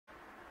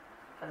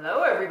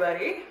Hello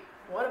everybody!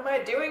 What am I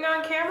doing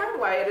on camera?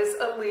 Why, it is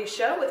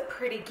Alicia with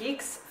Pretty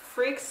Geeks,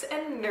 Freaks,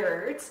 and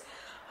Nerds.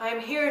 I'm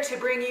here to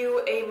bring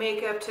you a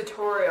makeup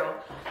tutorial.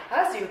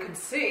 As you can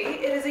see,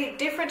 it is a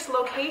different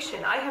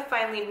location. I have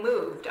finally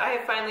moved. I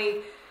have finally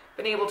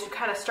been able to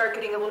kind of start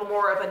getting a little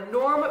more of a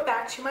norm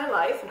back to my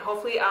life, and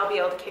hopefully I'll be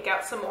able to kick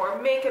out some more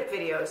makeup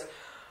videos.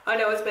 I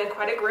know it's been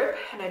quite a grip,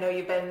 and I know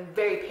you've been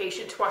very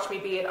patient to watch me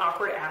be an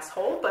awkward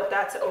asshole, but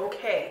that's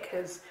okay,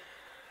 because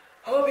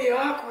I'll be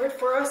awkward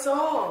for us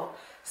all.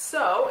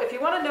 So, if you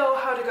want to know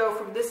how to go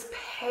from this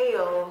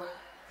pale,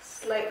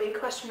 slightly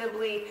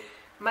questionably,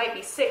 might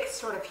be sick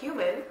sort of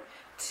human,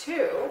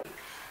 to...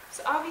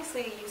 So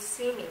obviously you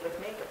see me with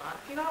makeup on.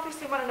 If you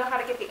obviously want to know how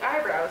to get the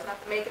eyebrows, not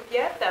the makeup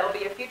yet, that'll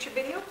be a future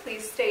video.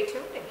 Please stay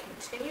tuned and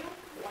continue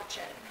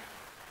watching.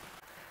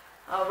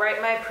 Alright,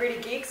 my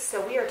pretty geeks,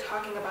 so we are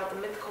talking about the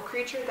mythical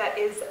creature that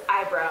is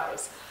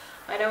eyebrows.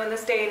 I know in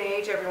this day and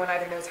age, everyone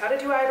either knows how to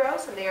do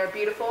eyebrows, and they are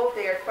beautiful,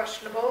 they are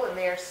questionable, and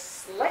they are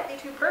slightly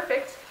too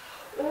perfect,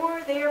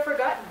 or they are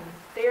forgotten,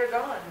 they are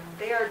gone.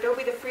 They are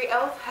Dobby the free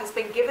elf has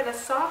been given a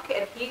sock,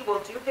 and he will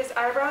do his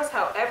eyebrows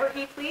however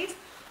he please,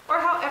 or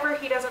however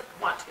he doesn't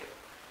want to.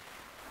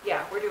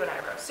 Yeah, we're doing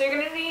eyebrows. So you're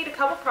going to need a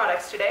couple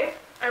products today.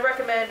 I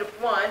recommend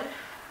one,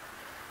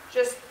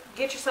 just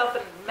get yourself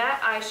a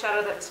matte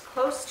eyeshadow that is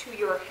close to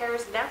your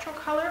hair's natural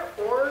color,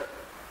 or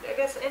I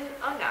guess in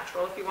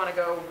unnatural if you want to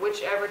go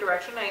whichever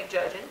direction, I ain't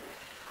judging.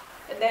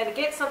 And then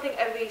get something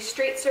of a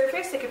straight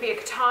surface. It could be a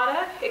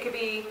katana, it could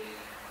be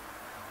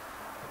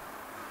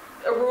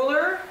a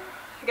ruler,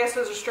 I guess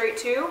those are straight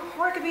too,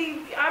 or it could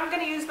be, I'm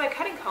going to use my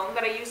cutting comb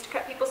that I use to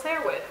cut people's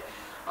hair with.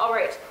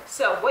 Alright,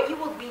 so what you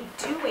will be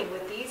doing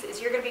with these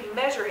is you're going to be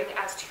measuring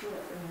as to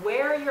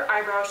where your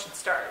eyebrows should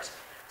start.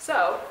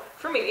 So,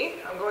 for me,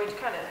 I'm going to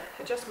kind of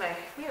adjust my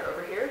mirror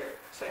over here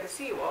so I can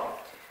see you all.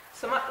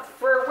 So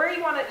for where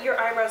you want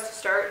your eyebrows to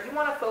start, you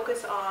want to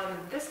focus on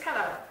this kind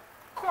of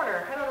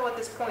corner. I don't know what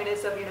this point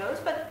is of your nose,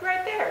 but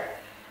right there.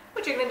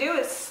 What you're going to do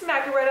is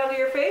smack it right onto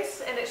your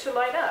face, and it should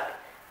line up.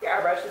 Your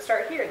eyebrows should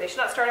start here. They should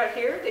not start out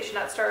here. They should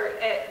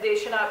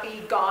not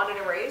be gone and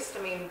erased.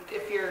 I mean,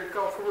 if you're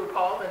going for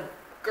RuPaul, then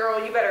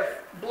girl, you better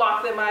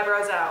block them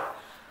eyebrows out.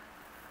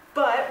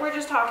 But we're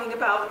just talking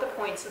about the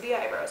points of the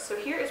eyebrows. So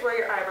here is where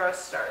your eyebrows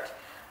start.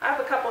 I have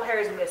a couple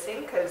hairs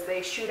missing because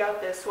they shoot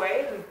out this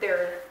way, and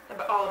they're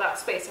all about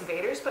Space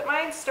Invaders, but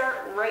mine start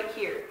right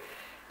here.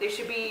 They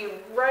should be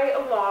right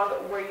along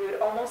where you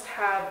would almost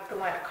have the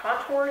line of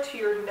contour to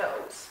your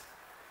nose.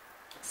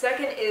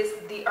 Second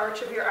is the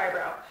arch of your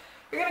eyebrow.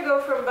 You're going to go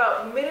from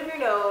about mid of your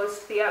nose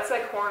to the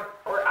outside corner,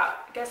 or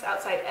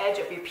outside edge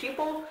of your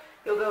pupil.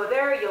 You'll go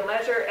there, you'll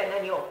measure, and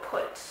then you'll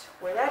put.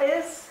 Where that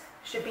is,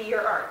 should be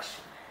your arch.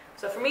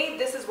 So for me,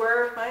 this is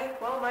where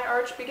my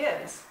arch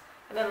begins.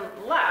 And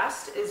then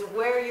last is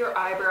where your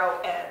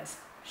eyebrow ends.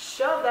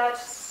 Shove that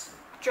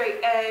straight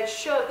edge,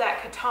 shove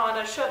that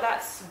katana, shove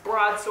that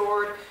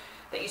broadsword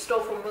that you stole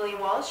from William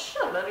Wallace,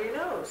 shove it under your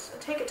nose,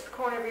 and take it to the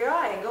corner of your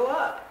eye and go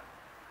up.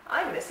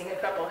 I'm missing a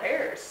couple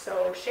hairs,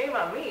 so shame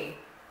on me.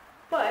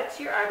 But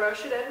your eyebrows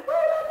should end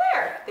right on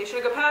there. They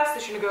shouldn't go past,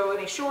 they shouldn't go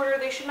any shorter,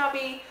 they should not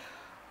be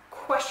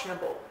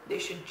questionable. They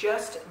should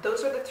just,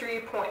 those are the 3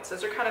 points.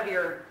 Those are kind of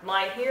your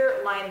line here,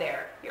 line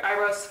there. Your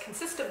eyebrows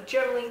consist of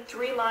generally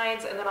 3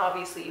 lines, and then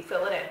obviously you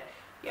fill it in.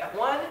 You have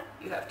 1,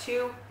 you have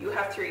 2, you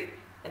have 3,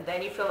 and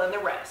then you fill in the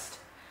rest.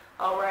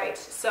 Alright,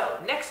 so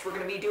next we're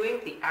going to be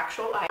doing the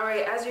actual eye.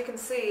 Alright, as you can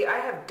see, I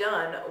have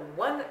done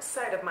one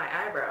side of my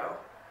eyebrow.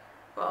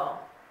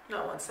 Well,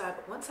 not one side,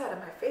 but one side of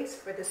my face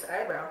for this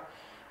eyebrow.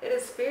 It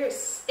is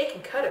fierce. It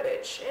can cut a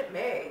bitch. It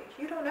may.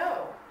 You don't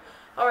know.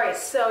 Alright,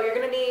 so you're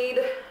going to need,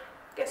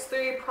 I guess,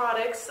 3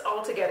 products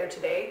all together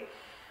today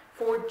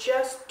for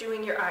just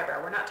doing your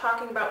eyebrow. We're not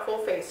talking about full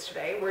face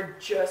today. We're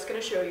just going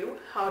to show you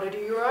how to do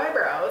your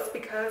eyebrows,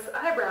 because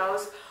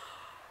eyebrows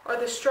are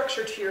the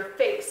structure to your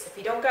face. If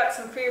you don't got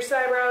some fierce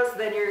eyebrows,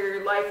 then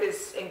your life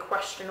is in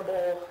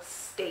questionable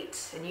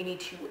state, and you need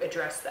to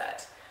address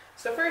that.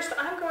 So first,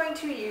 I'm going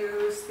to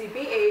use the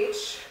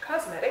BH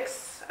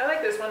Cosmetics. I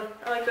like this one.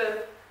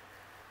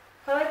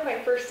 I like my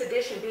first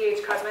edition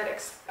BH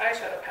Cosmetics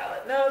eyeshadow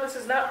palette. No, this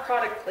is not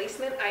product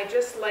placement. I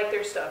just like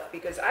their stuff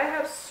because I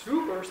have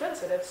super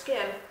sensitive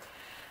skin,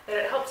 and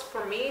it helps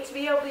for me to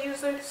be able to use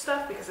their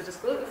stuff because it is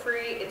gluten-free,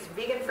 it's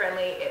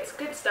vegan-friendly, it's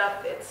good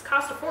stuff, it's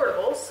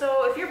cost-affordable,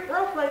 so if you're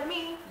broke like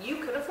me, you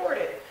can afford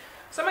it.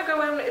 So I'm going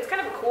to go in, it's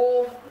kind of a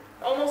cool,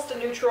 almost a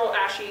neutral,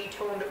 ashy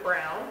toned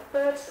brown,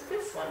 but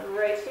this one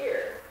right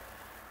here,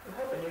 I'm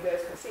hoping you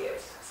guys can see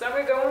it. So I'm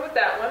going to go in with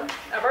that one.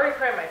 I've already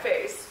primed my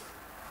face.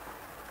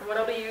 And what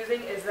I'll be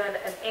using is then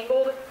an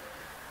angled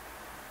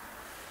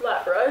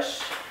flat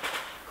brush.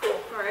 Cool,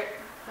 alright,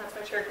 that's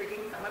my chair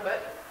creaking on my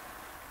butt.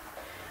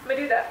 I'm going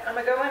to do that. I'm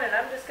going to go in and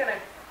I'm just going to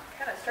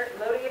kind of start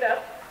loading it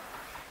up.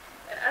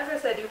 And as I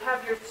said, you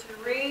have your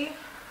 3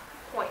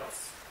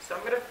 points. So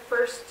I'm going to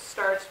first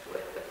start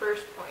with the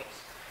first point.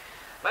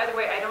 By the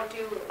way, I don't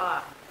do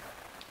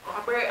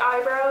ombre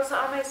eyebrows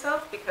on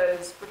myself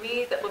because for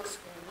me that looks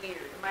weird.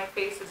 My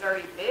face is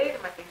already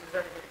big, my face is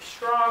already very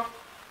strong.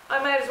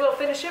 I might as well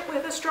finish it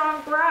with a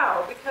strong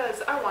brow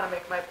because I want to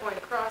make my point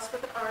across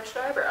with an arched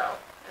eyebrow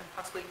and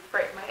possibly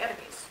frighten my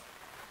enemies.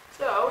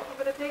 So I'm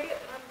going to take it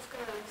and I'm just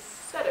going to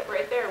set it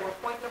right there where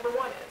point number 1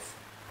 is.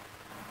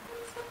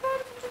 And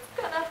sometimes I'm just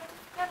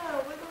gonna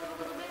wiggle it a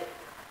little bit.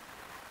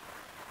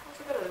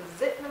 Also got a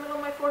zit in the middle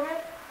of my forehead.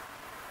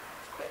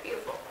 It's quite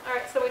beautiful.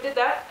 Alright, so we did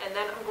that, and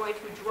then I'm going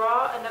to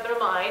draw another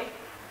line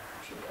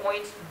to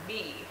point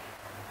B.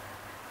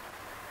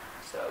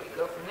 So you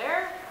go from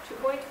there to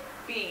point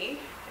B,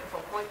 and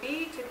from point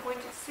B to point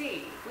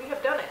C. We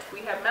have done it.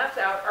 We have mapped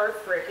out our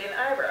frickin'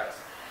 eyebrows.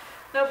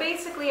 Now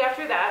basically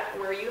after that,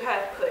 where you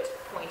have put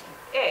point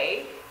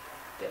A,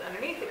 then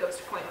underneath it goes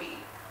to point B.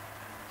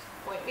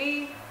 So point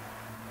B,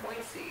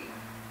 point C.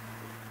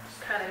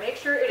 Just kind of make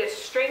sure it is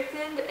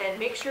strengthened and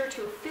make sure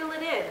to fill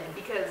it in,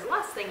 because the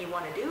last thing you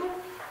want to do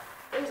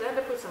is end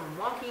up with some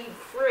wonky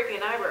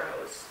frickin'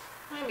 eyebrows.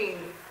 I mean,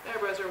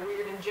 eyebrows are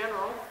weird in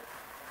general.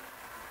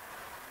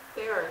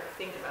 They are,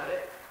 think about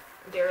it.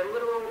 They are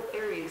literal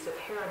areas of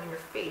hair on your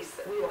face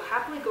that we will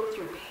happily go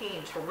through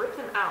pain to rip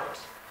them out.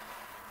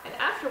 And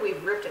after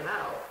we've ripped them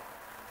out,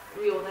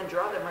 we will then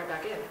draw them right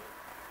back in.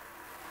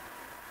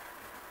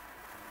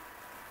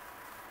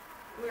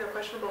 We are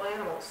questionable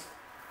animals.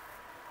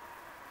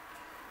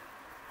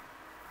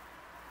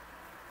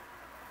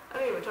 I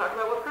didn't even talk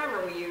about what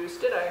primer we used,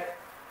 did I?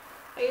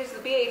 I used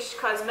the BH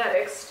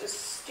Cosmetics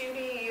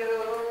Studio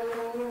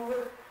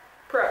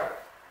Pro.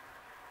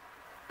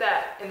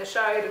 That in the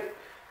shade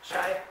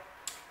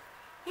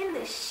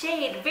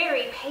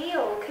very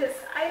pale, because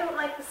I don't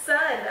like the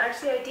sun.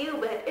 Actually I do,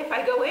 but if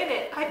I go in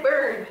it, I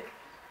burn.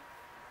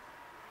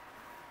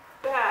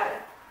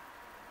 Bad.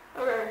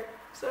 Okay,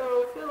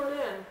 so fill it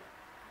in.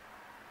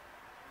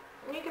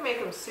 You can make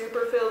them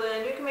super filled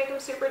in, you can make them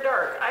super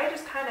dark. I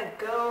just kind of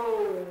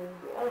go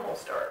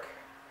almost dark.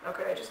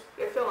 Okay,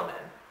 I fill them in.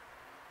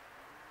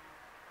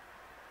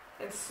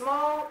 And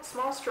small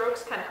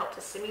strokes kind of help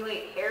to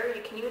simulate hair.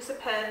 You can use a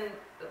pen,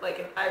 like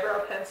an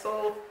eyebrow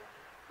pencil,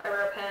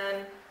 eyebrow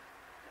pen,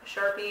 a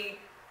Sharpie,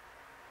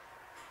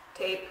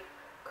 tape,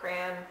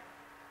 crayon,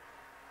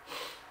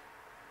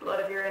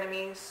 blood of your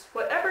enemies.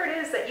 Whatever it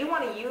is that you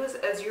want to use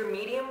as your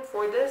medium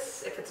for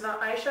this, if it's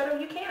not eyeshadow,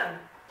 you can.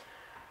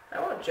 I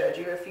won't judge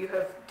you if you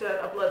have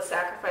done a blood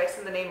sacrifice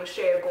in the name of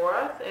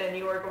Sheogorath and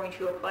you are going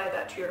to apply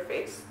that to your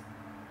face.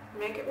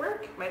 Make it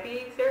work. It might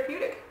be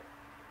therapeutic.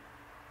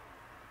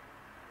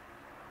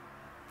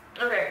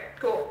 Okay,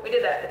 cool. We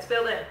did that. It's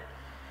filled in.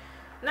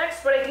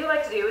 Next, what I do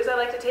like to do is I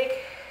like to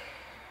take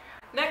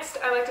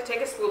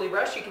a spoolie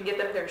brush. You can get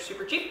them, they're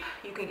super cheap.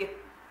 You can get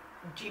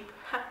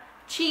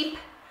cheap.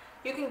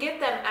 You can get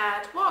them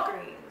at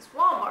Walgreens,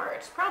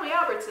 Walmart, probably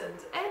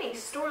Albertsons, any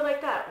store like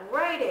that,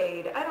 Rite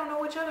Aid. I don't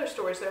know which other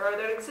stores there are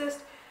that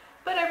exist,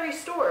 but every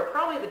store,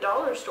 probably the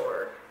dollar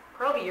store,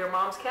 probably your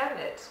mom's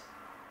cabinet.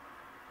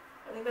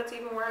 I think that's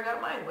even where I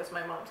got mine, was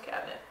my mom's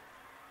cabinet.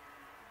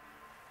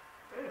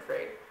 I'm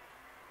afraid.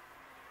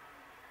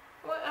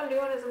 What I'm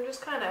doing is I'm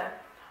just kind of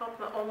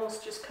helping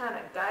almost just kind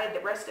of guide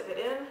the rest of it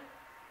in.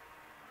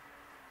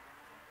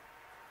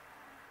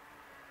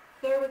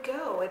 There we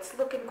go. It's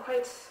looking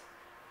quite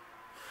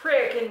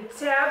frickin'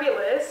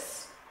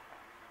 tabulous.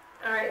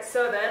 Alright,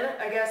 so then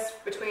I guess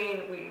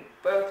we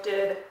both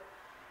did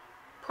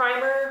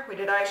primer, we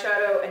did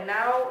eyeshadow, and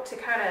now to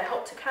kind of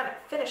help to kind of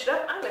finish it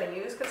up, I'm going to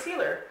use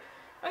concealer.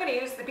 I'm going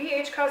to use the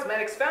BH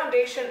Cosmetics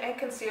Foundation and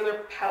Concealer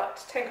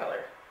Palette 10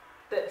 color.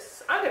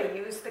 I'm going to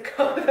use the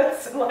color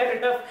that's light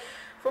enough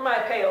for my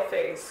pale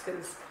face,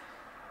 because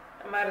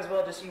I might as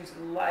well just use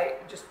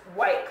just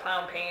white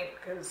clown paint,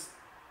 because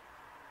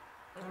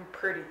I'm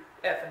pretty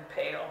effing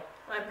pale.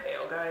 I'm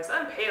pale, guys.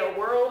 I'm pale,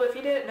 world. If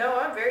you didn't know,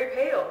 I'm very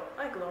pale.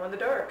 I glow in the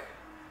dark.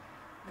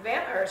 The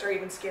vampires are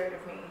even scared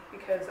of me,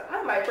 because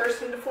I might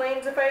burst into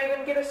flames if I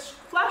even get a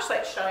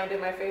flashlight shined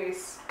in my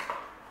face.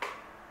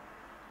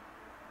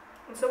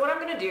 And so what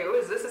I'm going to do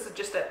is, this is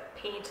just a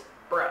paint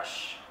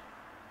brush.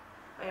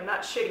 I am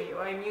not shitting you.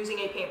 I am using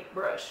a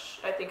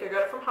paintbrush. I think I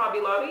got it from Hobby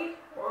Lobby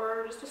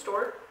or just a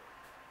store.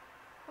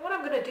 And what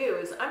I'm going to do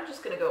is I'm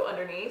just going to go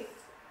underneath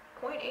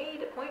point A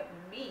to point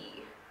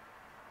B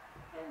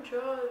and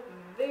draw a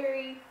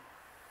very,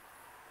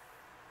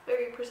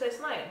 very precise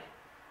line.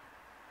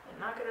 And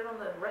not get it on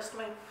the rest of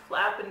my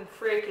flapping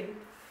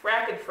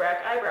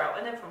frack eyebrow.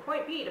 And then from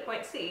point B to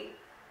point C,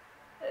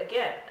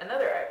 again,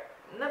 another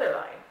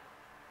line.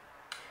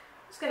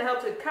 It's going to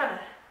help to kind of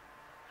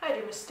hide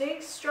your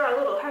mistakes, draw a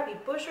little happy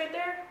bush right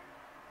there.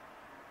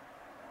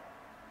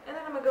 And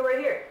then I'm going to go right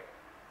here.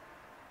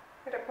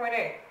 Right at point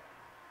A.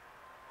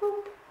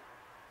 Boop.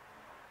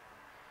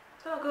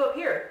 So I'll go up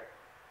here.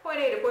 Point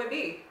A to point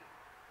B.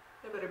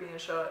 I better be in a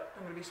shot.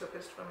 I'm going to be so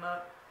pissed if I'm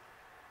not.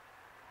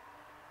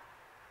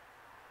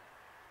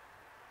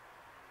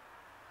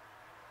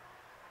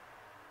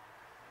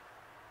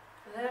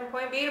 And then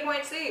point B to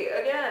point C.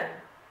 Again.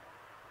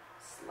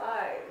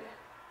 Slide.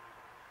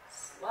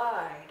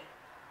 Slide.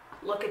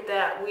 Look at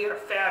that, we are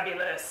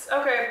fabulous.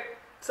 Okay,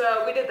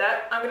 so we did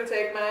that. I'm gonna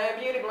take my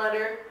beauty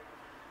blender.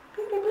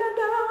 Beauty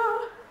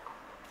blender.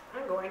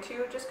 I'm going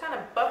to just kind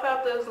of buff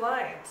out those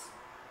lines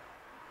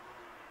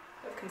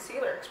of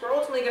concealer, because we're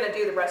ultimately going to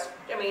do the rest.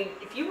 I mean,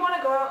 if you want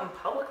to go out in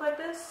public like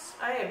this,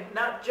 I am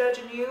not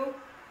judging you.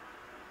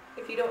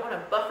 If you don't want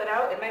to buff it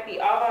out, it might be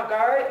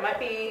avant-garde, it might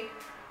be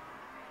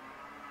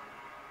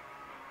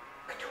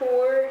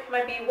couture, it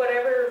might be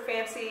whatever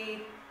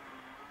fancy,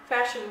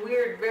 fashion,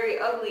 weird, very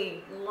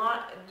ugly,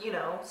 you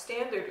know,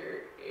 standard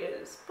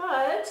is.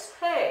 But,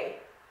 hey,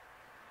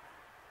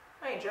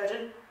 I ain't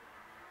judging.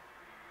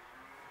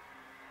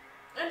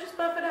 And just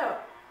buff it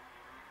out.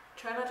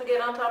 Try not to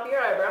get on top of your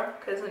eyebrow,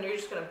 because then you're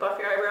just going to buff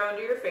your eyebrow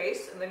into your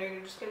face, and then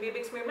you're just going to be a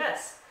big smear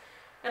mess.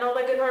 And all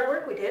that good hard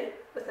work we did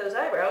with those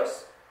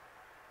eyebrows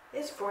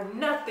is for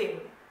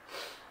nothing.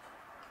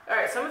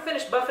 Alright, so I'm going to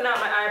finish buffing out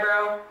my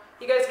eyebrow.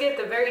 You guys get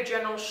the very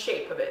general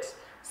shape of it.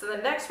 So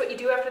the next, what you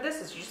do after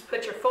this is you just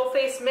put your full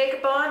face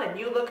makeup on, and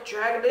you look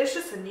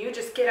dragalicious, and you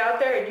just get out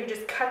there and you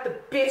just cut the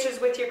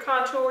bitches with your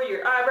contour,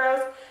 your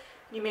eyebrows,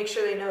 and you make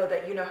sure they know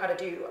that you know how to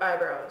do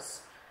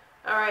eyebrows.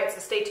 Alright, so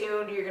stay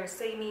tuned. You're going to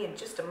see me in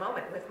just a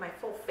moment with my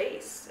full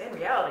face. In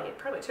reality, it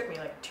probably took me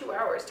like 2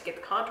 hours to get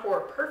the contour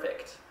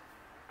perfect.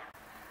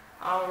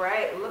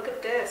 Alright, look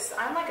at this.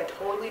 I'm like a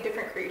totally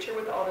different creature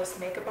with all this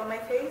makeup on my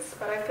face,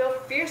 but I feel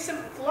fierce and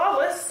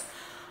flawless.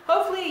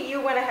 Hopefully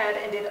you went ahead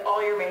and did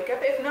all your makeup.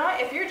 If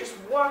not, if you're just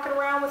walking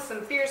around with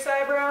some fierce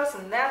eyebrows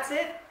and that's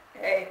it,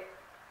 hey,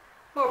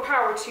 more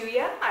power to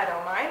you. I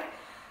don't mind.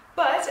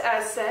 But,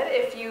 as said,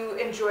 if you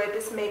enjoyed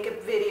this makeup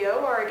video,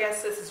 or I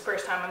guess this is the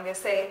first time I'm going to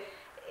say,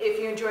 if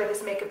you enjoyed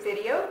this makeup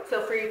video,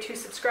 feel free to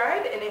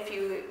subscribe, and if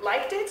you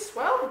liked it,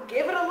 well,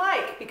 give it a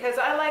like, because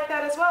I like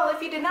that as well.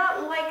 If you did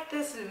not like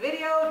this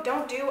video,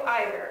 don't do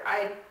either.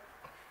 I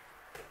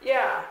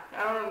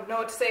don't know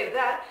what to say to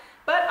that,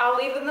 but I'll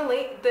leave in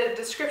the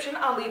description,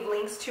 I'll leave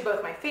links to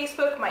both my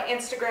Facebook, my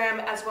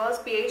Instagram, as well as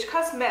BH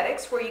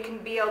Cosmetics, where you can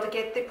be able to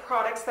get the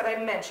products that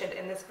I mentioned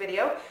in this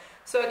video.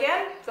 So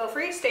again, feel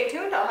free, stay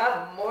tuned, I'll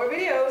have more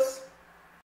videos.